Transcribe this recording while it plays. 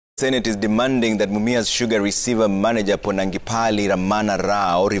Senate is demanding that Mumias Sugar Receiver manager Ponangipali Ramana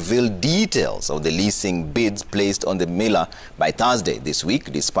Rao reveal details of the leasing bids placed on the miller by Thursday this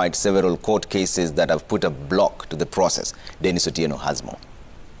week, despite several court cases that have put a block to the process. Dennis Otieno has more.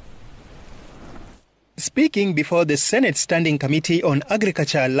 Speaking before the Senate Standing Committee on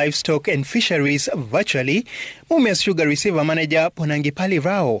Agriculture, Livestock and Fisheries virtually, Mumias Sugar Receiver manager Ponangipali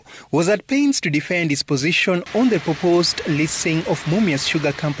Rao was at pains to defend his position on the proposed leasing of Mumias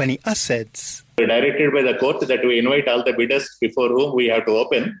Sugar Company assets. We were directed by the court that we invite all the bidders before whom we have to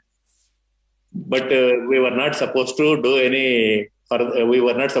open, but we were not supposed to do any. We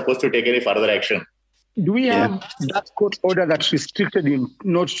were not supposed to take any further action. Do we have that court order that restricted him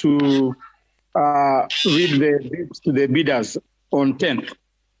not to read the bids to the bidders on 10th?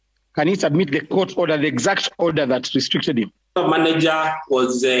 Can he submit the court order, the exact order that restricted him? The manager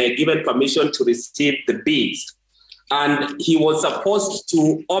was given permission to receive the bids, and he was supposed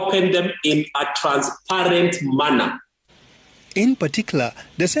to open them in a transparent manner. In particular,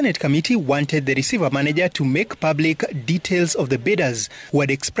 the Senate committee wanted the receiver manager to make public details of the bidders who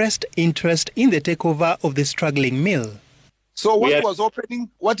had expressed interest in the takeover of the struggling mill. So what was opening?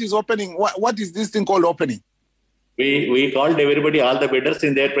 What is opening? What is this thing called opening? We called everybody, all the bidders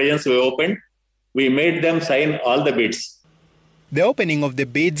in their presence, we opened. We made them sign all the bids. The opening of the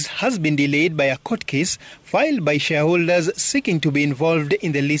bids has been delayed by a court case filed by shareholders seeking to be involved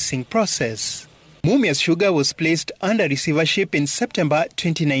in the leasing process. Mumias Sugar was placed under receivership in September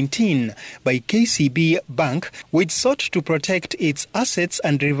 2019 by KCB Bank, which sought to protect its assets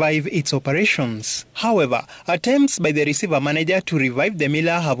and revive its operations. However, attempts by the receiver manager to revive the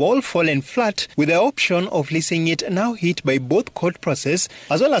miller have all fallen flat, with the option of leasing it now hit by both court process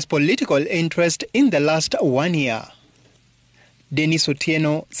as well as political interest in the last 1 year. Dennis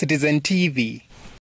Otieno, Citizen TV.